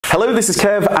Hello, this is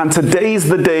Kev, and today's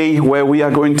the day where we are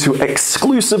going to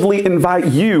exclusively invite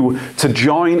you to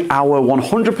join our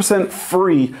 100%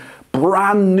 free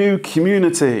brand new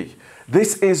community.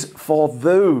 This is for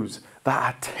those that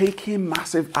are taking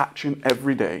massive action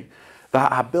every day,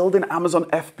 that are building Amazon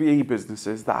FBA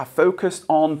businesses, that are focused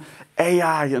on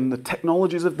AI and the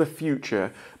technologies of the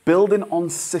future, building on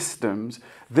systems.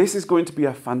 This is going to be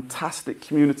a fantastic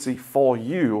community for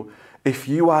you if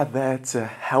you are there to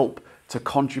help, to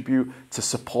contribute, to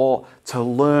support, to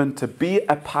learn, to be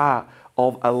a part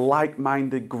of a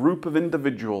like-minded group of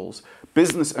individuals,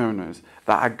 business owners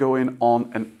that are going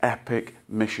on an epic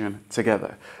mission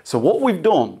together. So what we've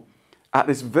done at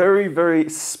this very, very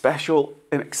special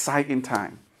and exciting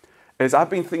time is I've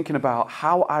been thinking about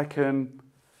how I can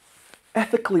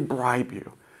ethically bribe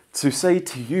you to say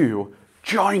to you,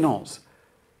 join us.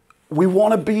 We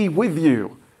want to be with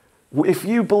you. If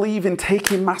you believe in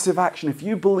taking massive action, if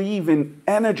you believe in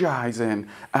energizing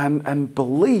and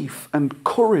belief and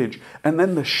courage, and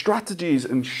then the strategies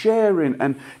and sharing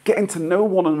and getting to know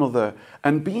one another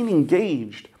and being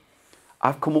engaged,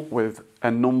 I've come up with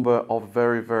a number of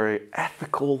very, very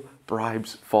ethical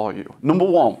bribes for you. Number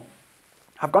one,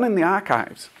 I've gone in the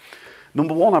archives. I've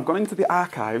gone into the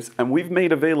archives and we've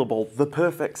made available The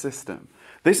Perfect System.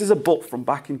 This is a book from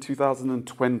back in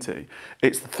 2020.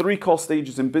 It's the 3 core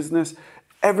stages in business,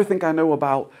 everything I know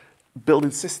about building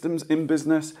systems in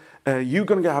business. You're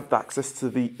going to have access to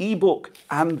the ebook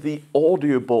and the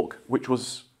audiobook, which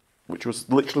was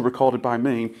literally recorded by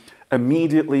me,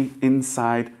 immediately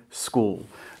inside Skool.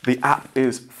 The app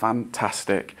is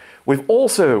fantastic. We've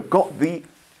also got the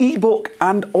ebook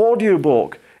and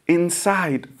audiobook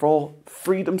inside for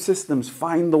Freedom Systems,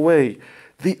 Find the Way.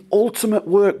 The ultimate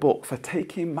workbook for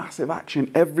taking massive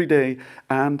action every day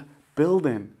and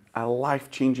building a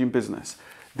life-changing business.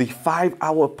 The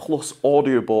 5-hour plus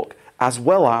audiobook as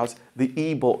well as the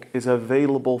ebook is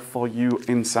available for you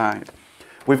inside.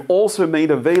 We've also made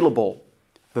available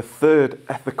the third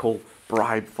ethical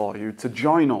bribe for you to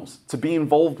join us, to be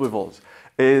involved with us,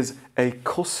 is a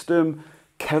custom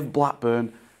Kev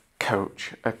Blackburn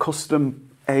coach, a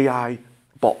custom AI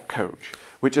bot coach,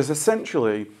 which is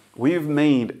essentially we've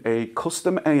made a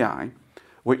custom AI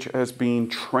which has been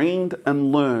trained and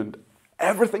learned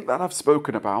everything that I've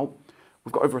spoken about.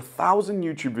 We've got over 1,000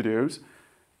 YouTube videos,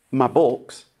 my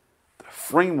books,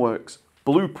 frameworks,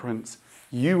 blueprints.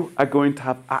 You are going to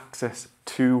have access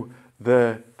to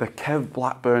the Kev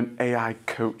Blackburn AI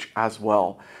coach as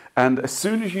well. And as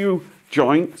soon as you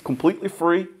join, it's completely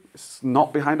free. It's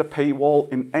not behind a paywall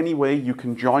in any way. You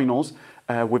can join us.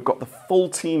 We've got the full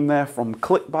team there from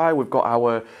ClickBuy. We've got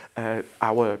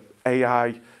our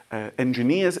AI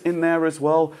engineers in there as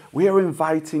well. We are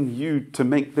inviting you to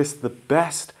make this the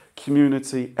best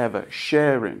community ever.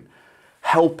 Sharing,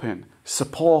 helping,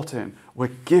 supporting.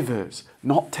 We're givers,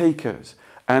 not takers.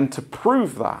 And to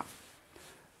prove that,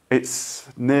 it's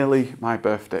nearly my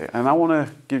birthday. And I want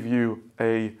to give you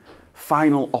a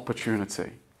final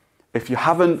opportunity. If you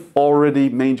haven't already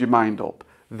made your mind up,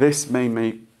 this may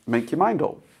make your mind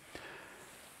up.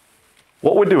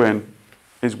 What we're doing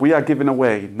is we are giving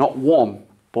away not 1,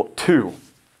 but 2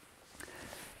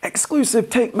 exclusive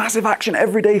Take Massive Action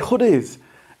Everyday hoodies.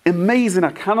 Amazing.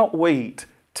 I cannot wait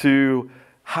to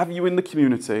have you in the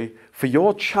community for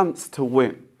your chance to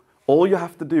win. All you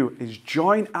have to do is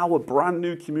join our brand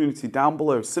new community down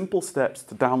below. Simple steps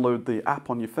to download the app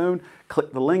on your phone,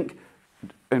 click the link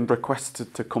and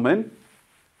request to come in.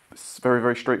 It's very,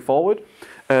 very straightforward.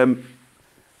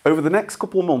 Over the next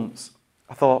couple of months,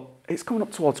 I thought, it's coming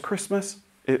up towards Christmas.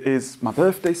 It is my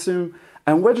birthday soon.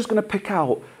 And we're just going to pick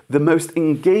out the most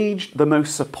engaged, the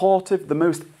most supportive, the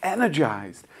most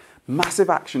energized, massive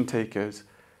action takers.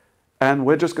 And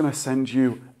we're just going to send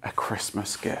you a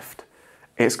Christmas gift.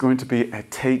 It's going to be a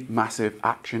Take Massive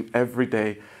Action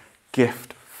Everyday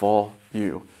gift for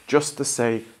you. Just to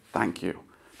say thank you.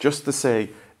 Just to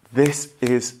say, this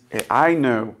is it. I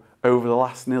know over the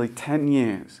last nearly 10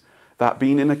 years, that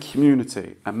being in a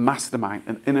community, a mastermind,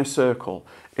 an inner circle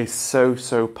is so,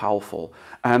 so powerful.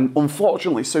 And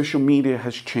unfortunately, social media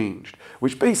has changed,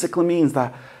 which basically means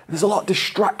that there's a lot of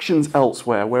distractions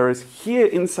elsewhere, whereas here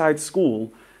inside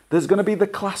Skool, there's going to be the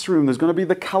classroom, there's going to be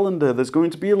the calendar, there's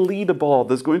going to be a leaderboard,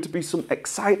 there's going to be some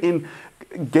exciting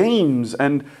games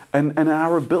and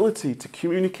our ability to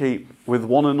communicate with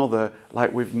one another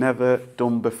like we've never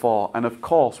done before. And of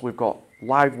course, we've got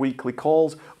live weekly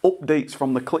calls, updates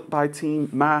from the ClickBuy team,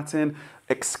 Martin,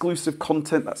 exclusive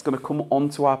content that's going to come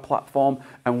onto our platform,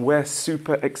 and we're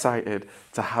super excited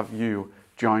to have you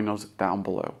join us down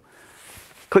below.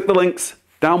 Click the links,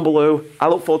 down below. I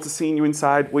look forward to seeing you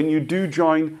inside. When you do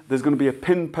join, there's going to be a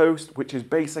pinned post, which is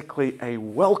basically a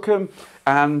welcome,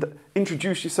 and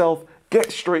introduce yourself,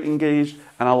 get straight engaged,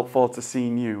 and I look forward to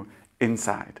seeing you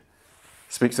inside.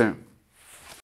 Speak soon.